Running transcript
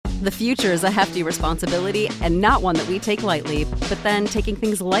The future is a hefty responsibility and not one that we take lightly. But then taking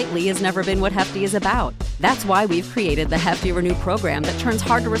things lightly has never been what Hefty is about. That's why we've created the Hefty Renew program that turns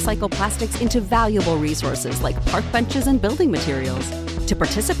hard-to-recycle plastics into valuable resources like park benches and building materials. To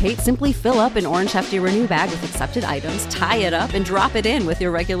participate, simply fill up an orange Hefty Renew bag with accepted items, tie it up, and drop it in with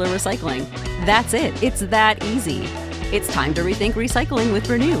your regular recycling. That's it. It's that easy. It's time to rethink recycling with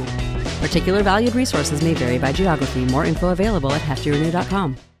Renew. Particular valued resources may vary by geography. More info available at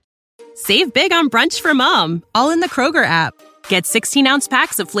heftyrenew.com. Save big on brunch for mom, all in the Kroger app. Get 16-ounce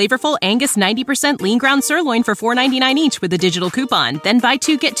packs of flavorful Angus 90% lean ground sirloin for $4.99 each with a digital coupon. Then buy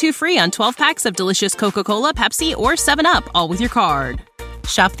 2, get 2 free on 12 packs of delicious Coca-Cola, Pepsi, or 7-Up, all with your card.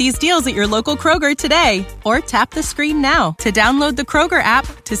 Shop these deals at your local Kroger today, or tap the screen now to download the Kroger app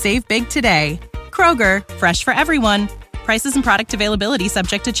to save big today. Kroger, fresh for everyone. Prices and product availability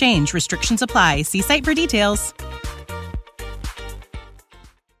subject to change. Restrictions apply. See site for details.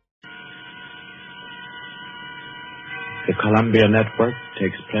 The Columbia Network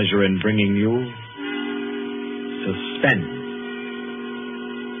takes pleasure in bringing you Suspense.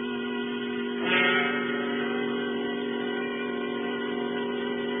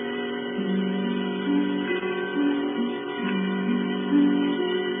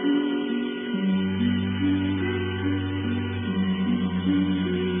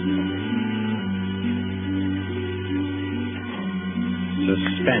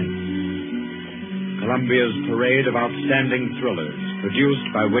 Suspense. Columbia's parade of outstanding thrillers, produced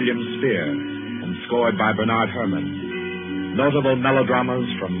by William Spear and scored by Bernard Herrmann. Notable melodramas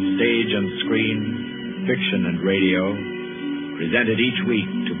from stage and screen, fiction and radio, presented each week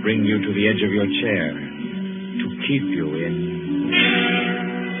to bring you to the edge of your chair, to keep you in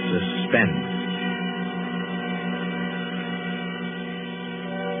suspense.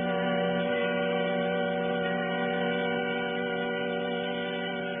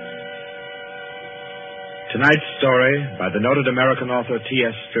 Tonight's story, by the noted American author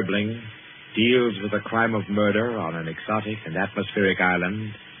T.S. Stribling, deals with the crime of murder on an exotic and atmospheric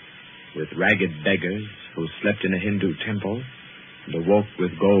island, with ragged beggars who slept in a Hindu temple and awoke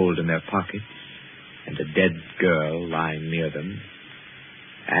with gold in their pockets and a dead girl lying near them,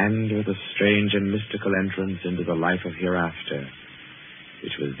 and with a strange and mystical entrance into the life of hereafter,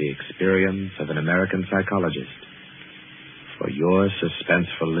 which was the experience of an American psychologist. For your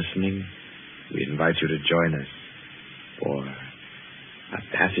suspenseful listening, we invite you to join us for A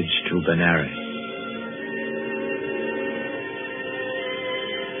Passage to Benares.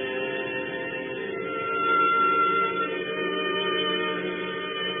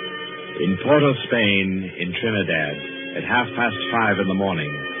 In Port of Spain, in Trinidad, at 5:30 in the morning,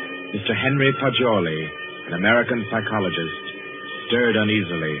 Mr. Henry Poggioli, an American psychologist, stirred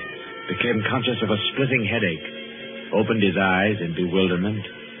uneasily, became conscious of a splitting headache, opened his eyes in bewilderment,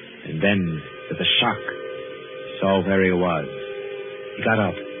 and then, with a shock, saw where he was. He got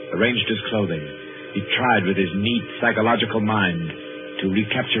up, arranged his clothing. He tried with his neat psychological mind to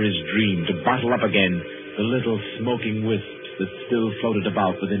recapture his dream, to bottle up again the little smoking wisps that still floated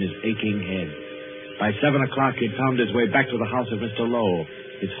about within his aching head. By 7 o'clock, he'd found his way back to the house of Mr. Lowe,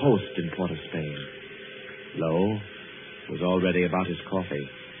 his host in Port of Spain. Lowe was already about his coffee,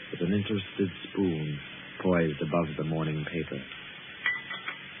 with an interested spoon poised above the morning paper.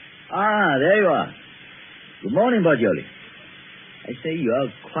 Ah, there you are. Good morning, Poggioli. I say, you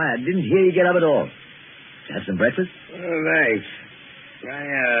are quiet. Didn't hear you get up at all. Did you have some breakfast? Oh, thanks.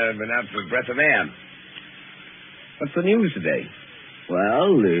 I've been out for a breath of air. What's the news today?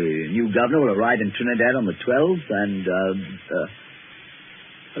 Well, the new governor will arrive in Trinidad on the 12th, and,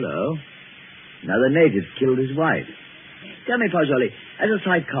 hello. Another native killed his wife. Tell me, Poggioli, as a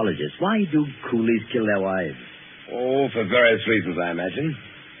psychologist, why do coolies kill their wives? Oh, for various reasons, I imagine.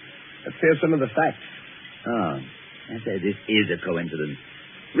 Let's hear some of the facts. Oh, I say, this is a coincidence.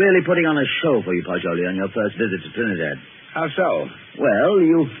 Really putting on a show for you, Poggioli, on your first visit to Trinidad. How so? Well,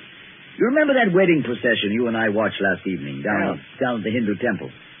 you remember that wedding procession you and I watched last evening down at the Hindu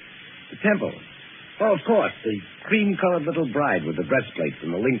temple? The temple? Oh, of course. The cream-colored little bride with the breastplates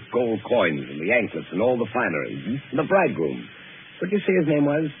and the linked gold coins and the anklets and all the finery. Mm-hmm. And the bridegroom. What did you say his name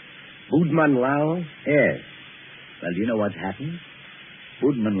was? Budman Lal? Yes. Well, do you know what's happened?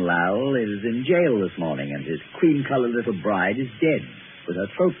 Budman Lal is in jail this morning, and his cream-colored little bride is dead with her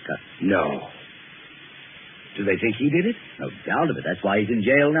throat cut. No. Do they think he did it? No doubt of it. That's why he's in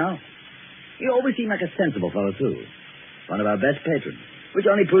jail now. He always seemed like a sensible fellow, too. One of our best patrons. Which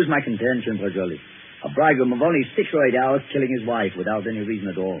only proves my contention, Poggioli. A bridegroom of only 6 or 8 hours killing his wife without any reason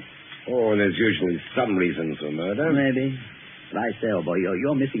at all. Oh, there's usually some reason for murder. Maybe. But I say, oh boy,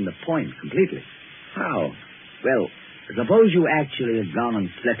 you're missing the point completely. How? Well, Suppose you actually had gone and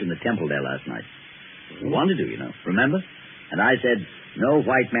slept in the temple there last night. You wanted to, remember? And I said, no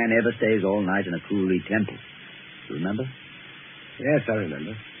white man ever stays all night in a Cooley temple. You remember? Yes, I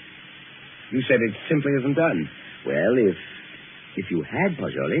remember. You said it simply isn't done. Well, if you had,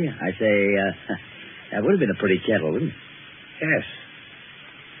 Poggioli, I say, that would have been a pretty kettle, wouldn't it?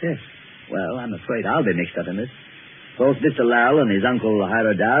 Yes. Well, I'm afraid I'll be mixed up in this. Both Mr. Lal and his uncle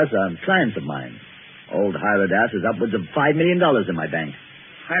Hiradas are clients of mine. Old Hiradas has upwards of $5 million in my bank.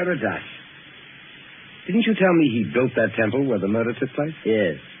 Hiradas. Didn't you tell me he built that temple where the murder took place?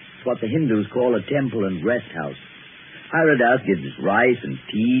 Yes. It's what the Hindus call a temple and rest house. Hiradas gives rice and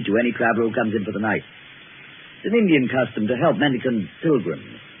tea to any traveler who comes in for the night. It's an Indian custom to help mendicant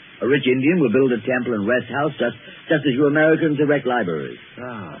pilgrims. A rich Indian will build a temple and rest house just as you Americans erect libraries.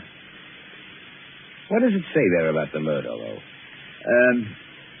 Ah. What does it say there about the murder, though?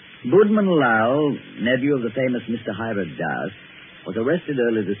 Budman Lal, nephew of the famous Mr. Hiradas, was arrested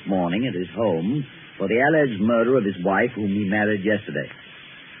early this morning at his home for the alleged murder of his wife, whom he married yesterday.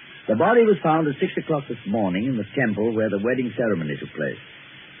 The body was found at 6 o'clock this morning in the temple where the wedding ceremony took place.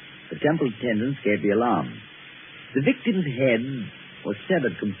 The temple attendants gave the alarm. The victim's head was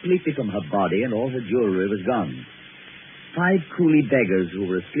severed completely from her body and all her jewelry was gone. 5 coolie beggars who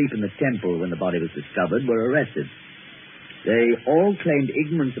were asleep in the temple when the body was discovered were arrested. They all claimed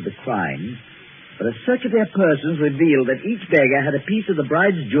ignorance of the crime, but a search of their persons revealed that each beggar had a piece of the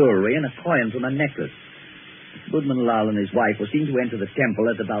bride's jewelry and a coin from a necklace. Budman Lal and his wife were seen to enter the temple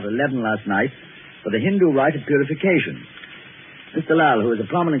at about 11 last night for the Hindu rite of purification. Mr. Lal, who is a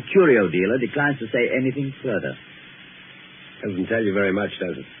prominent curio dealer, declines to say anything further. Doesn't tell you very much,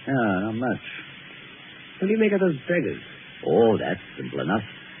 does it? Not much. What do you make of those beggars? Oh, that's simple enough.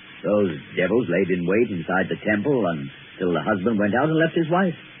 Those devils laid in wait inside the temple until the husband went out and left his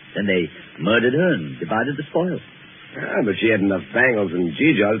wife. Then they murdered her and divided the spoil. Ah, but she had enough bangles and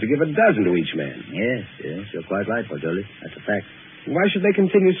geegaws to give a dozen to each man. Yes, you're quite right, Poggioli. That's a fact. Why should they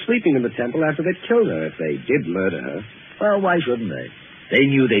continue sleeping in the temple after they'd killed her if they did murder her? Well, why shouldn't they? They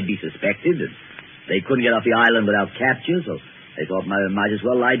knew they'd be suspected, and they couldn't get off the island without capture, so they thought might as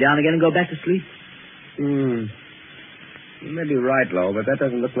well lie down again and go back to sleep. You may be right, Lo, but that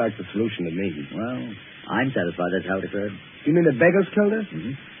doesn't look like the solution to me. Well, I'm satisfied that's how it occurred. You mean the beggars killed her?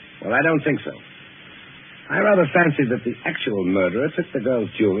 Mm-hmm. Well, I don't think so. I rather fancy that the actual murderer took the girl's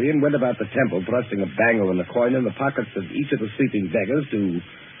jewelry and went about the temple thrusting a bangle and a coin in the pockets of each of the sleeping beggars to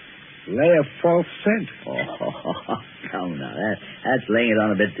lay a false scent. Oh, come now. That's laying it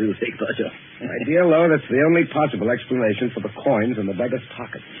on a bit too thick, Poggioli. My dear Lo, that's the only possible explanation for the coins in the beggars'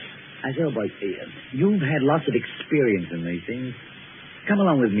 pockets. I say, boy, you've had lots of experience in these things. Come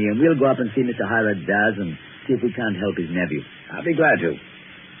along with me, and we'll go up and see Mr. Hiradas and see if we can't help his nephew. I'll be glad to.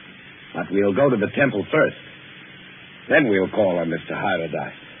 But we'll go to the temple first. Then we'll call on Mr.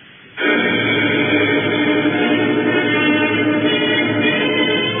 Hiradas.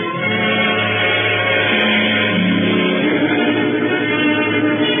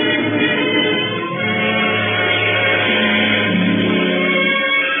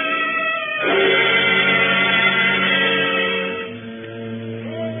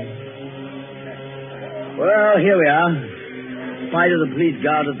 Well, here we are. In spite of the police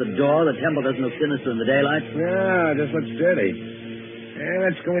guard at the door, the temple doesn't look sinister in the daylight. Yeah, it just looks dirty.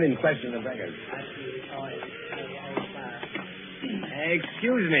 Let's go in and question the beggars.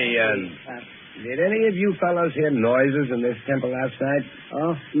 Excuse me, did any of you fellows hear noises in this temple last night?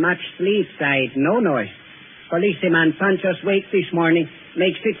 Oh, much sleep, Side. No noise. Policeman Pancho's wake this morning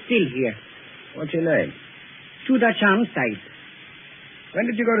makes it still here. What's your name? Chuda Cham, Side. When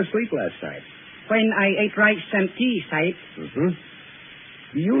did you go to sleep last night? When I ate rice and tea, Side. Mm-hmm.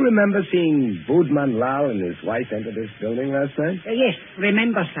 Do you remember seeing Budman Lal and his wife enter this building last night? Yes,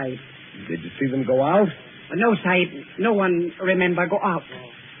 remember, Side. Did you see them go out? No, Side. No one remember go out.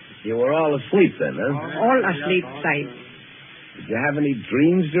 You were all asleep then, huh? All asleep, Side. Did you have any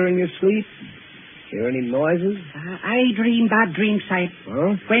dreams during your sleep? Hear any noises? I dream bad dreams, Side.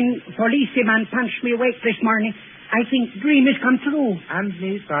 Huh? When policeman punched me awake this morning, I think dream has come true. And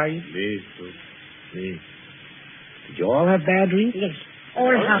me, Side. Me, too. Me. Did you all have bad dreams? Yes,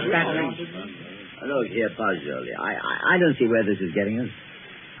 all have bad dreams. Look here, Poggioli. I don't see where this is getting us.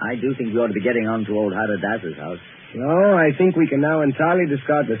 I do think we ought to be getting on to old Hiradas' house. No, I think we can now entirely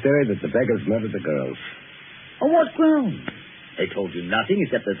discard the theory that the beggars murdered the girls. On what ground? They told you nothing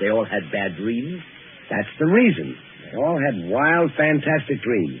except that they all had bad dreams. That's the reason. They all had wild, fantastic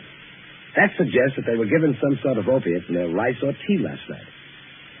dreams. That suggests that they were given some sort of opiate in their rice or tea last night.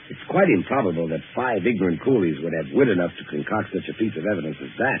 It's quite improbable that 5 ignorant coolies would have wit enough to concoct such a piece of evidence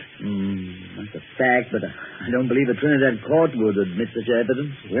as that. That's a fact, but I don't believe a Trinidad court would admit such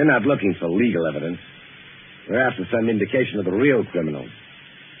evidence. We're not looking for legal evidence. We're after some indication of the real criminal.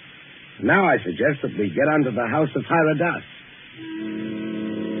 Now I suggest that we get on to the house of Hiradas.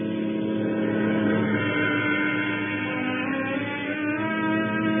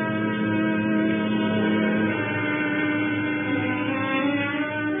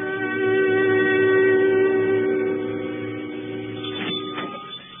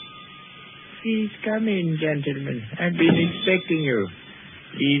 Please come in, gentlemen. I've been expecting you.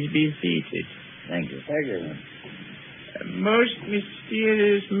 Please be seated. Thank you. Thank you. A most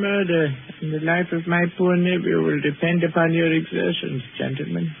mysterious murder, and the life of my poor nephew will depend upon your exertions,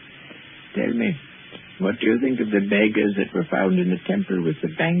 gentlemen. Tell me, what do you think of the beggars that were found in the temple with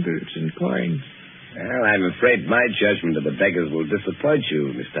the bangles and coins? Well, I'm afraid my judgment of the beggars will disappoint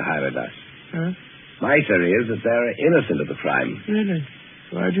you, Mr. Hiradas. Huh? My theory is that they're innocent of the crime. Really?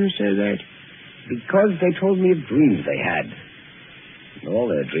 Why do you say that? Because they told me of dreams they had. And all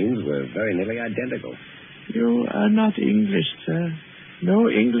their dreams were very nearly identical. You are not English, sir. No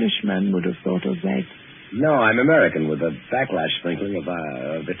Englishman would have thought of that. No, I'm American with a backlash sprinkling of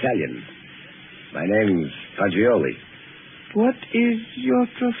Italian. My name's Fagioli. What is your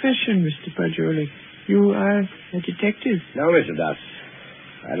profession, Mr. Fagioli? You are a detective? No, Mr. Das.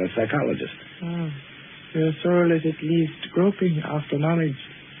 I'm a psychologist. Oh, your soul is at least groping after knowledge.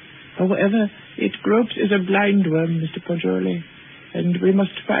 However, it gropes as a blind worm, Mr. Fagioli, and we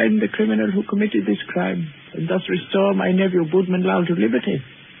must find the criminal who committed this crime and thus restore my nephew Budman Lau to liberty.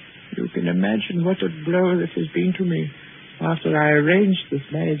 You can imagine what a blow this has been to me after I arranged this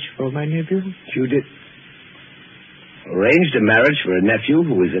marriage for my nephew. You did? Arranged a marriage for a nephew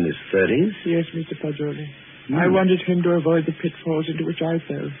who was in his 30s? Yes, Mr. Fagioli. I wanted him to avoid the pitfalls into which I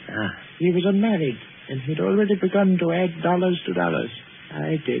fell. He was unmarried, and he'd already begun to add dollars to dollars.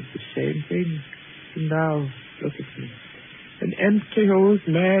 I did the same thing. And now, look at me. An empty old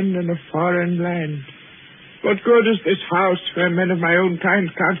man in a foreign land. What good is this house where men of my own kind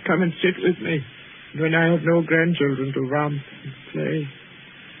can't come and sit with me, when I have no grandchildren to romp and play?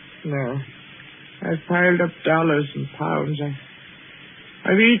 No. I've piled up dollars and pounds.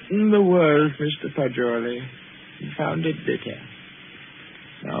 I've eaten the world, Mr. Fagioli, and found it bitter.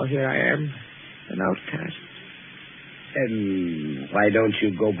 Now here I am, an outcast. And why don't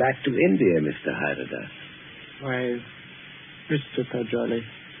you go back to India, Mr. Hiradas? Why, Mr. Fagioli,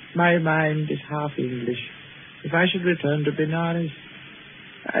 my mind is half English. If I should return to Benares,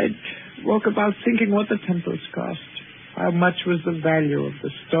 I'd walk about thinking what the temples cost. How much was the value of the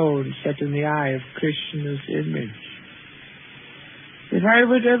stone set in the eye of Krishna's image? If I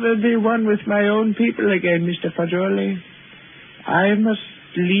would ever be one with my own people again, Mr. Fagioli, I must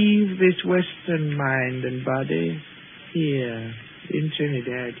leave this Western mind and body here in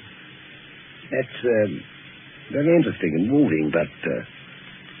Trinidad. That's very interesting and moving, but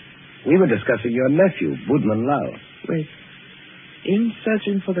we were discussing your nephew, Budman Lau. Wait. In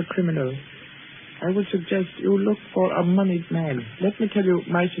searching for the criminal, I would suggest you look for a moneyed man. Let me tell you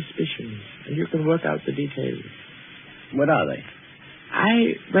my suspicions, and you can work out the details. What are they?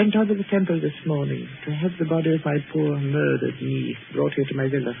 I went on to the temple this morning to have the body of my poor murdered niece brought here to my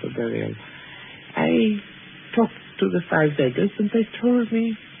villa for burial. I talked to the 5 beggars, and they told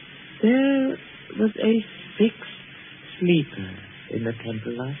me there was a 6th sleeper in the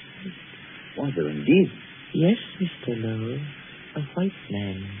temple last night. Was there indeed? Yes, Mr. Lowe. A white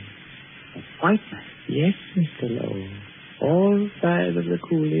man. A white man? Yes, Mr. Lowe. All 5 of the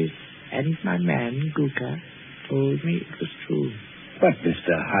coolies and my man, Guka, told me it was true. But,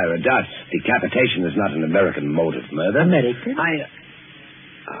 Mr. Hiradas, decapitation is not an American mode of murder. American?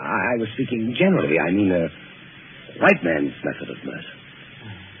 I was speaking generally. I mean, a white man's method of murder.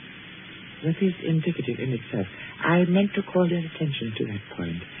 That is indicative in itself. I meant to call your attention to that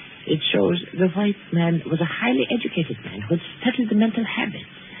point. It shows the white man was a highly educated man who had studied the mental habits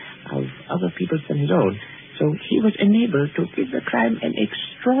of other people than his own. So he was enabled to give the crime an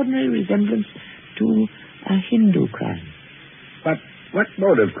extraordinary resemblance to a Hindu crime. But what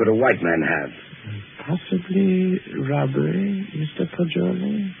motive could a white man have? Possibly robbery, Mr.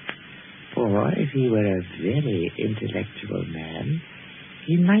 Fagioli. Or if he were a very intellectual man,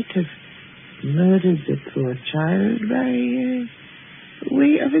 he might have murdered the poor child by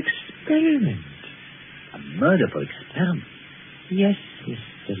way of experiment. A murder for experiment? Yes,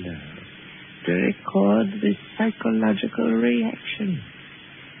 Mr. Lowe. To record the psychological reaction.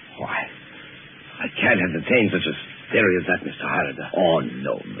 Why, I can't entertain such a theory as that, Mr. Hiradas. Oh,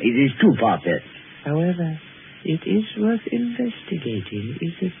 no. It is too far-fetched. However, It is worth investigating,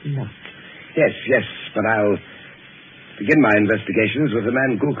 is it not? Yes, but I'll begin my investigations with the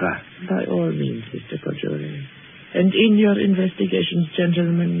man Gulka. By all means, Mr. Poggioli. And in your investigations,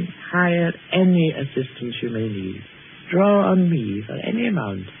 gentlemen, hire any assistance you may need. Draw on me for any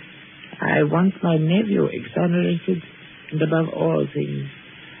amount. I want my nephew exonerated, and above all things,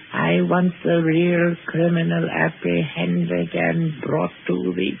 I want the real criminal apprehended and brought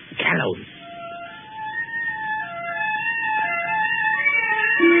to the gallows.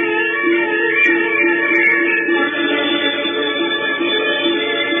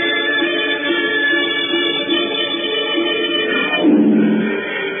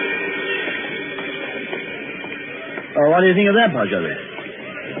 Oh, what do you think of that, Poggioli?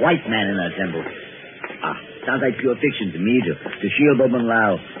 White man in that temple. Sounds like pure fiction to me, to shield Budman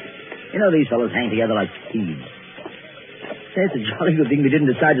Lau. You know, these fellows hang together like thieves. Say, it's a jolly good thing we didn't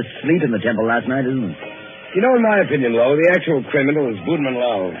decide to sleep in the temple last night, isn't it? You know, in my opinion, Lo, the actual criminal is Budman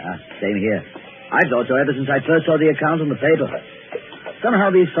Lau. Same here. I thought so ever since I first saw the account in the paper. Somehow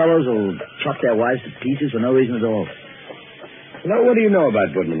these fellows will chop their wives to pieces for no reason at all. Lo, what do you know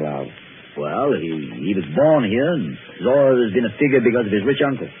about Budman Lau? Well, he was born here and has always been a figure because of his rich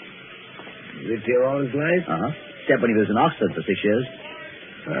uncle. Lived here all his life? Except when he was in Oxford for 6 years.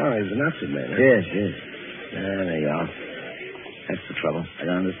 Oh, he's an Oxford man, huh? Yes. There you are. That's the trouble. I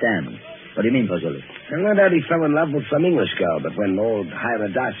don't understand. What do you mean, Poggioli? No doubt he fell in love with some English girl, but when old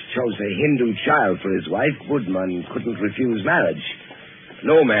Haridas chose a Hindu child for his wife, Budman couldn't refuse marriage.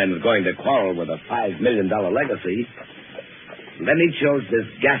 No man was going to quarrel with a $5 million legacy. And then he chose this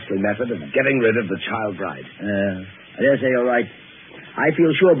ghastly method of getting rid of the child bride. I dare say you're right. I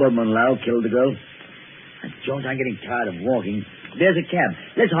feel sure Budman Lau killed the girl. And Jones, I'm getting tired of walking. There's a cab.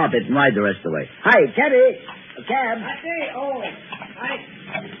 Let's hop it and ride the rest of the way. Hi, cabby. A cab. I say, hi.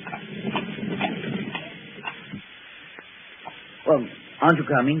 Well, aren't you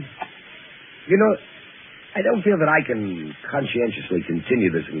coming? You know, I don't feel that I can conscientiously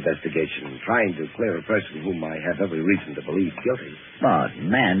continue this investigation, trying to clear a person whom I have every reason to believe guilty. But,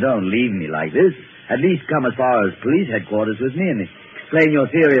 man, don't leave me like this. At least come as far as police headquarters with me and explain your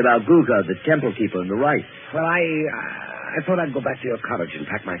theory about Gulka, the temple keeper, and the right. Well, I thought I'd go back to your cottage and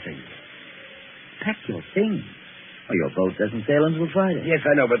pack my things. Pack your things? Well, your boat doesn't sail until Friday. Yes,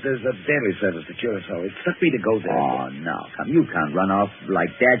 I know, but there's a daily service to Curacao. It struck me to go there. Oh, no. Come, you can't run off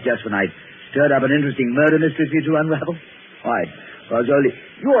like that just when I've stirred up an interesting murder mystery for you to unravel. Why, Poggioli,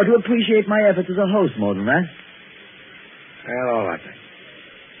 you ought to appreciate my efforts as a host more than that. Well, all right, then.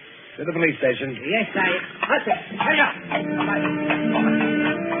 To the police station. Yes, hurry up.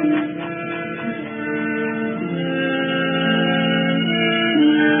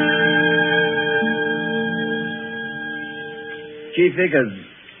 Chief Vickers,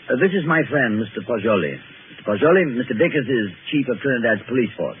 this is my friend, Mr. Poggioli. Mr. Poggioli, Mr. Vickers is chief of Trinidad's police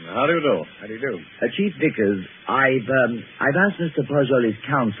force. How do you do? Chief Vickers, I've asked Mr. Poggioli's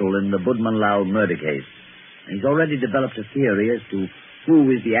counsel in the Budman Lau murder case. He's already developed a theory as to who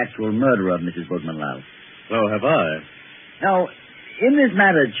is the actual murderer of Mrs. Budman Lau. So have I. Now, in this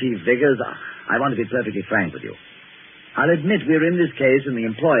matter, Chief Vickers, I want to be perfectly frank with you. I'll admit we're in this case in the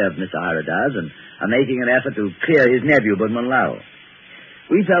employ of Mr. Haridas and are making an effort to clear his nephew, Budman Lau.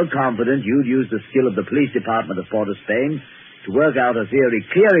 We felt confident you'd use the skill of the police department of Port of Spain to work out a theory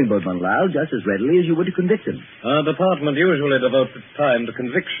clearing Budman Lau just as readily as you would to convict him. Our department usually devotes its time to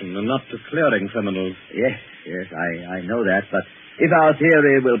conviction and not to clearing criminals. Yes, I know that, but if our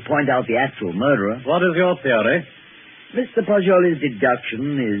theory will point out the actual murderer... What is your theory? Mr. Poggioli's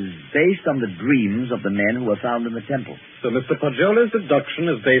deduction is based on the dreams of the men who were found in the temple. So Mr. Poggioli's deduction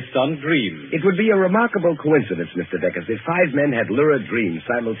is based on dreams. It would be a remarkable coincidence, Mr. Vickers, if 5 men had lurid dreams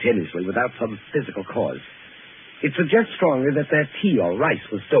simultaneously without some physical cause. It suggests strongly that their tea or rice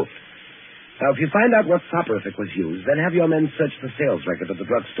was doped. Now, if you find out what soporific was used, then have your men search the sales record of the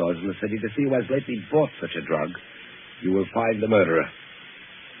drugstores in the city to see who has lately bought such a drug. You will find the murderer.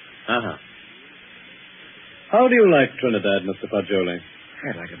 How do you like Trinidad, Mr. Poggioli?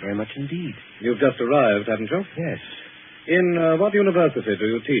 I like it very much indeed. You've just arrived, haven't you? Yes. In what university do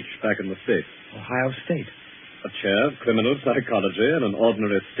you teach back in the States? Ohio State. A chair of criminal psychology in an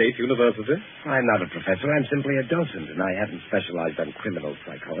ordinary state university? I'm not a professor. I'm simply a docent, and I haven't specialized on criminal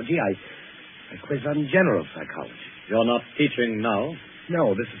psychology. I quiz on general psychology. You're not teaching now?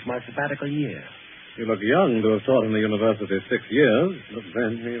 No, this is my sabbatical year. You look young to have taught in the university 6 years, but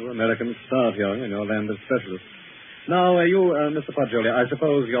then you Americans start young and your land is specialist. Now, you, Mr. Poggioli, I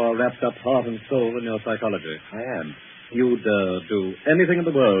suppose you're wrapped up heart and soul in your psychology. I am. You'd do anything in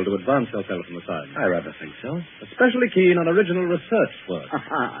the world to advance yourself in the science. I rather think so. Especially keen on original research work.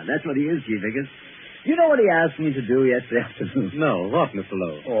 That's what he is, Chief Vickers. You know what he asked me to do yesterday afternoon? No, what, Mr.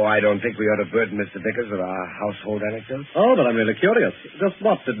 Lowe? Oh, I don't think we ought to burden Mr. Vickers with our household anecdotes. Oh, but I'm really curious. Just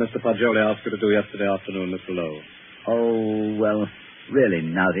what did Mr. Poggioli ask you to do yesterday afternoon, Mr. Lowe? Oh, well, really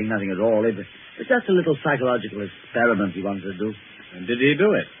nothing at all. It was just a little psychological experiment he wanted to do. And did he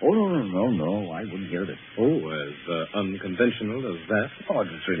do it? Oh, no, I wouldn't hear of it. Oh, as unconventional as that? Oh,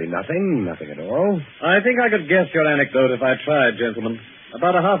 it's really nothing at all. I think I could guess your anecdote if I tried, gentlemen.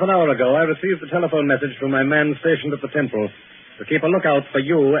 About a half an hour ago, I received a telephone message from my man stationed at the temple to keep a lookout for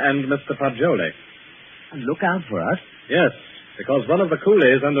you and Mr. Poggioli. A lookout for us? Yes, because one of the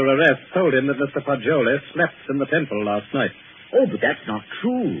coolies under arrest told him that Mr. Poggioli slept in the temple last night. Oh, but that's not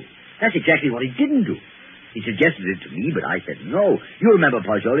true. That's exactly what he didn't do. He suggested it to me, but I said no. You remember,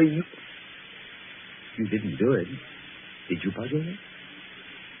 Poggioli, you didn't do it. Did you, Poggioli?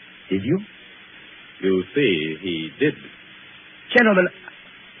 Did you? You see, he did. Gentlemen,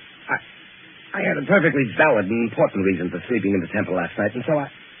 I had a perfectly valid and important reason for sleeping in the temple last night, and so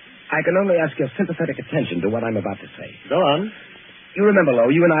I can only ask your sympathetic attention to what I'm about to say. Go on. You remember, Lowe,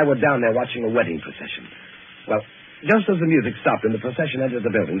 you and I were down there watching a wedding procession. Well, just as the music stopped and the procession entered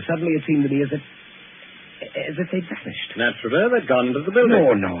the building, suddenly it seemed to me as if they'd vanished. Naturally, they'd gone into the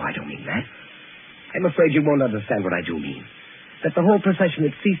building. No, I don't mean that. I'm afraid you won't understand what I do mean. That the whole procession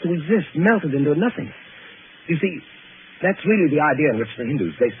had ceased to exist, melted into nothing. You see, that's really the idea on which the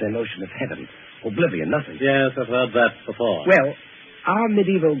Hindus base their notion of heaven. Oblivion, nothing. Yes, I've heard that before. Well, our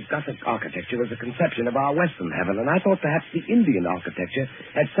medieval Gothic architecture was a conception of our Western heaven, and I thought perhaps the Indian architecture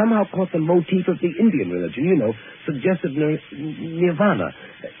had somehow caught the motif of the Indian religion, suggested nirvana.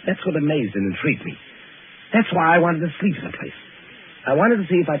 That's what amazed and intrigued me. That's why I wanted to sleep in the place. I wanted to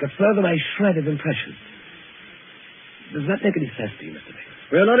see if I could further my shred of impression. Does that make any sense to you, Mr. Vickers?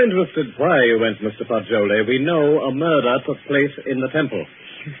 We're not interested why you went, Mr. Poggioli. We know a murder took place in the temple.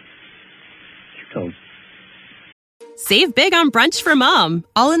 You don't. Save big on brunch for mom,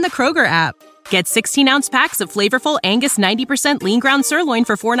 all in the Kroger app. Get 16-ounce packs of flavorful Angus 90% lean ground sirloin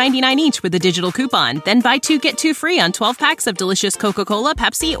for $4.99 each with a digital coupon. Then buy 2, get 2 free on 12 packs of delicious Coca-Cola,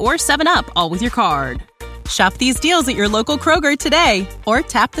 Pepsi, or 7-Up, all with your card. Shop these deals at your local Kroger today, or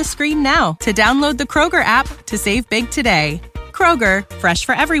tap the screen now to download the Kroger app to save big today. Kroger, fresh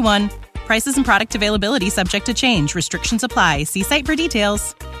for everyone. Prices and product availability subject to change. Restrictions apply. See site for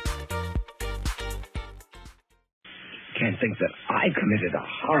details. Can't think that I committed a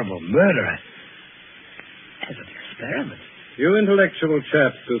horrible murder as an experiment. You intellectual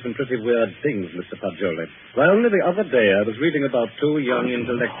chaps do some pretty weird things, Mr. Poggioli. Why, only the other day I was reading about 2 young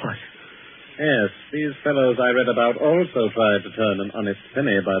intellectuals. Yes, these fellows I read about also tried to turn an honest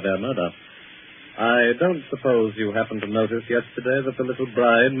penny by their murder. I don't suppose you happened to notice yesterday that the little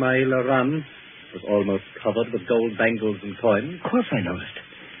bride, Maila Ram, was almost covered with gold bangles and coins? Of course I noticed.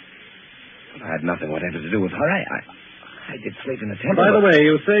 But I had nothing whatever to do with her. I did sleep in the temple. By the way,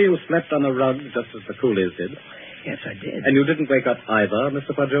 you say you slept on a rug just as the coolies did. Yes, I did. And you didn't wake up either,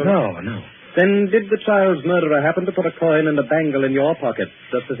 Mr. Poggioli? No. Then did the child's murderer happen to put a coin and a bangle in your pocket,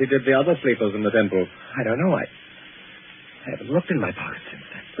 just as he did the other sleepers in the temple? I don't know. I haven't looked in my pocket since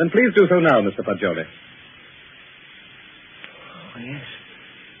then. Then please do so now, Mr. Poggioli. Oh, yes.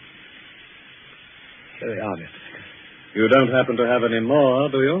 Here they are, Mr. Vickers. You don't happen to have any more,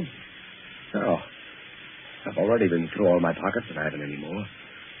 do you? No. I've already been through all my pockets and I haven't any more.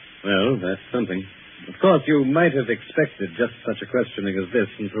 Well, that's something. Of course, you might have expected just such a questioning as this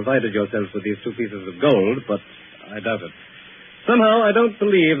and provided yourself with these 2 pieces of gold, but I doubt it. Somehow, I don't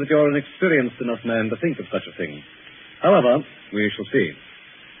believe that you're an experienced enough man to think of such a thing. However, we shall see.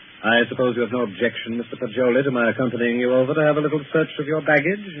 I suppose you have no objection, Mr. Poggioli, to my accompanying you over to have a little search of your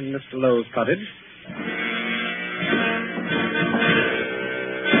baggage in Mr. Lowe's cottage.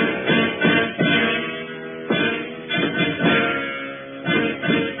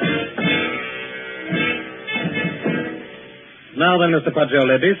 Now then, Mr.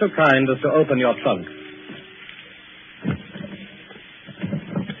 Poggioli, be so kind as to open your trunk.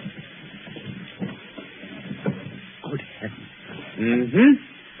 Good heavens. Mm-hmm.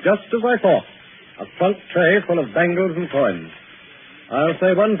 Just as I thought. A trunk tray full of bangles and coins. I'll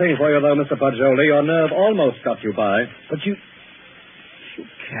say one thing for you, though, Mr. Poggioli. Your nerve almost got you by. But you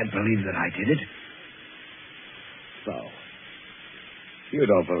can't believe that I did it. So, you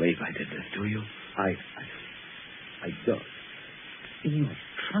don't believe I did this, do you? I don't. In your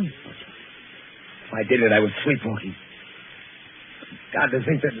trunk, Poggioli. If I did it, I was sleepwalking. God, to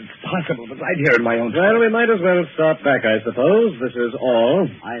think that it's possible, but right here in my own... Well, we might as well start back, I suppose. This is all.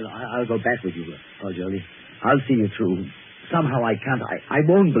 I'll go back with you, Poggioli. I'll see you through. Somehow I can't. I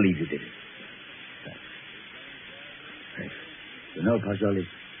won't believe you did it. You know, Poggioli,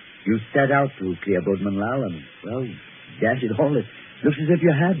 You set out to clear Budman Lal, and, well, dash it all, it looks as if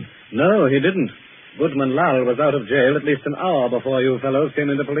you had. No, he didn't. Budman Lal was out of jail at least an hour before you fellows came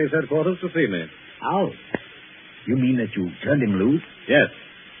into police headquarters to see me. How? You mean that you turned him loose? Yes.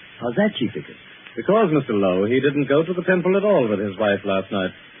 How's that, Chief Vickers? Because, Mr. Lowe, he didn't go to the temple at all with his wife last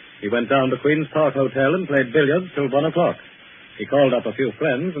night. He went down to Queen's Park Hotel and played billiards till 1 o'clock. He called up a few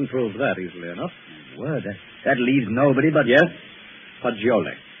friends and proved that easily enough. Word, that leaves nobody but... Yes,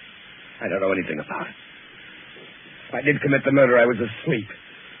 Fagioli. I don't know anything about it. If I did commit the murder, I was asleep.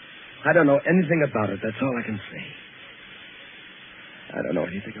 I don't know anything about it. That's all I can say. I don't know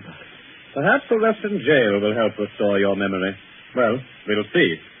anything about it. Perhaps the rest in jail will help restore your memory. Well, we'll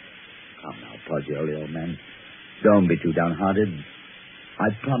see. Come now, Fagioli, old man. Don't be too downhearted. I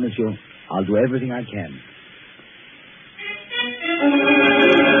promise you, I'll do everything I can.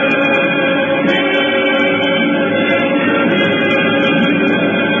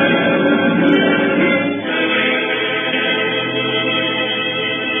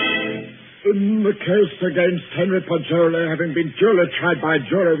 In the case against Henry Fagioli, having been duly tried by a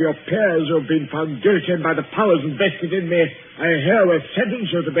jury of your peers who have been found guilty and by the powers invested in me, I herewith sentence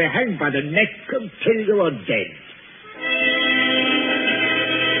you to be hanged by the neck until you are dead.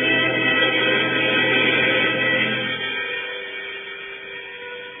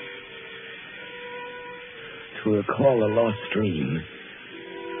 To recall a lost dream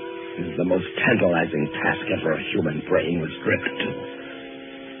is the most tantalizing task ever a human brain was driven to.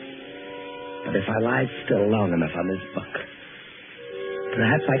 But if I lie still long enough on this bunk,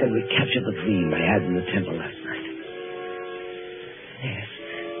 perhaps I can recapture the dream I had in the temple last night.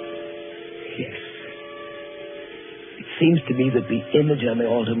 Yes. It seems to me that the image on the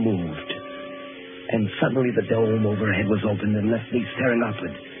altar moved, and suddenly the dome overhead was opened and left me staring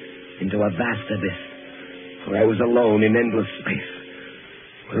upward into a vast abyss, where I was alone in endless space,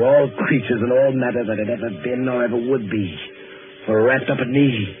 where all creatures and all matter that had ever been or ever would be were wrapped up in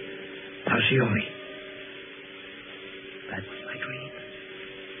me, Fagioli. That was my dream.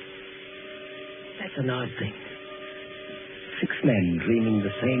 That's an odd thing. 6 men dreaming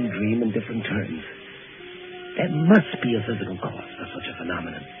the same dream in different terms. There must be a physical cause for such a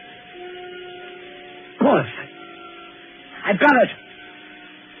phenomenon. Cause! I've got it!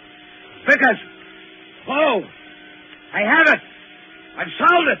 Vickers! Oh! I have it! I've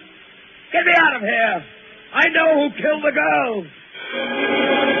solved it! Get me out of here! I know who killed the girl!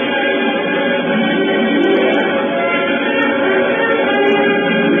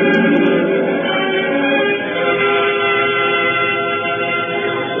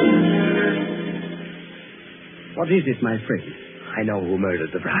 What is it, my friend? I know who murdered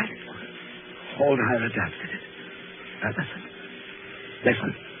the bride. Old Hierodas did it. Now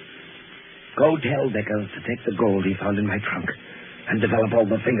listen. Go tell Vickers to take the gold he found in my trunk and develop all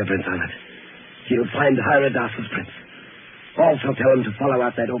the fingerprints on it. He'll find Hierodas's prints. Also tell him to follow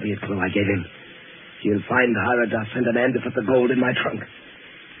out that opiate clue I gave him. He'll find Hierodas and a man to put the gold in my trunk.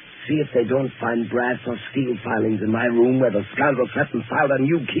 See if they don't find brass or steel filings in my room where the scoundrel sat and filed a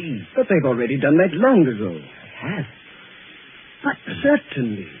new key. But they've already done that long ago. Have? But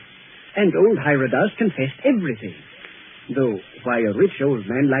certainly. And old Hierodas confessed everything. Though why a rich old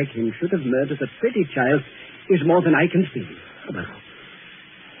man like him should have murdered a pretty child is more than I can see. Well,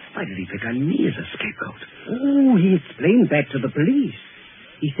 why did he pick on me as a scapegoat? Oh, he explained that to the police.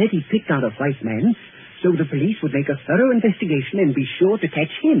 He said he picked out a white man so the police would make a thorough investigation and be sure to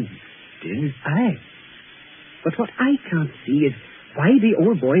catch him. Did? Aye. But what I can't see is why the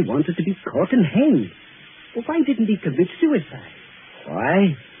old boy wanted to be caught and hanged. Well, why didn't he commit suicide?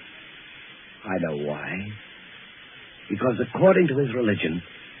 Why? I know why. Because according to his religion,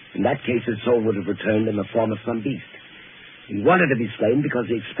 in that case his soul would have returned in the form of some beast. He wanted to be slain because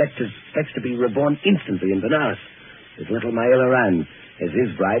he expects to be reborn instantly in Benares, with little Maila Ran as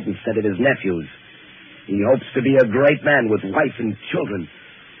his bride instead of his nephew's. He hopes to be a great man with wife and children.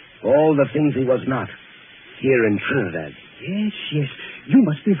 All the things he was not, here in Trinidad. Yes, you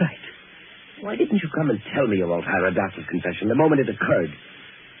must be right. Why didn't you come and tell me about Hierodas's confession the moment it occurred?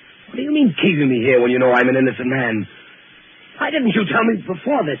 What do you mean keeping me here when you know I'm an innocent man? Why didn't you tell me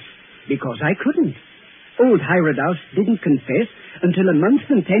before this? Because I couldn't. Old Hierodas didn't confess until a month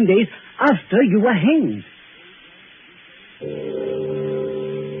and 10 days after you were hanged.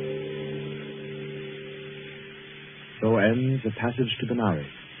 So ends A Passage to Benares,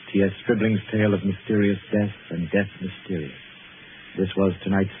 T.S. Stribling's tale of mysterious death and death mysterious. This was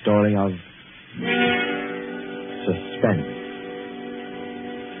tonight's story of Suspense.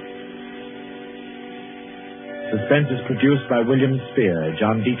 Suspense is produced by William Spear.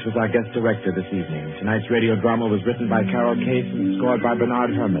 John Dietz was our guest director this evening. Tonight's radio drama was written by Carol Case and scored by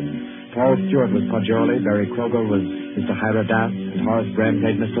Bernard Herrmann. Paul Stewart was Poggioli, Barry Kroger was Mr. Hira Das, and Horace Brem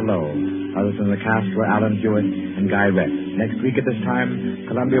played Mr. Lowe. Others in the cast were Alan Hewitt and Guy Rex. Next week at this time,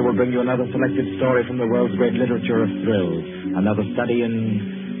 Columbia will bring you another selected story from the world's great literature of thrills, another study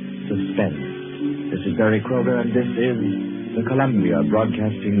in suspense. This is Barry Kroger, and this is the Columbia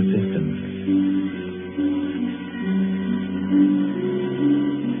Broadcasting System.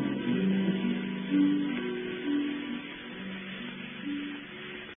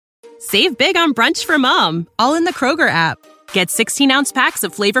 Save big on brunch for mom, all in the Kroger app. Get 16-ounce packs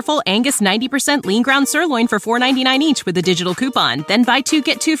of flavorful Angus 90% lean ground sirloin for $4.99 each with a digital coupon. Then buy 2,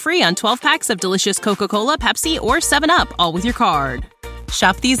 get 2 free on 12 packs of delicious Coca-Cola, Pepsi, or 7-Up, all with your card.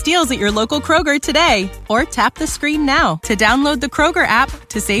 Shop these deals at your local Kroger today, or tap the screen now to download the Kroger app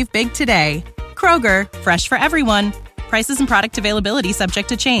to save big today. Kroger, fresh for everyone. Prices and product availability subject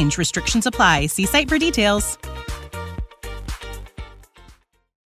to change. Restrictions apply. See site for details.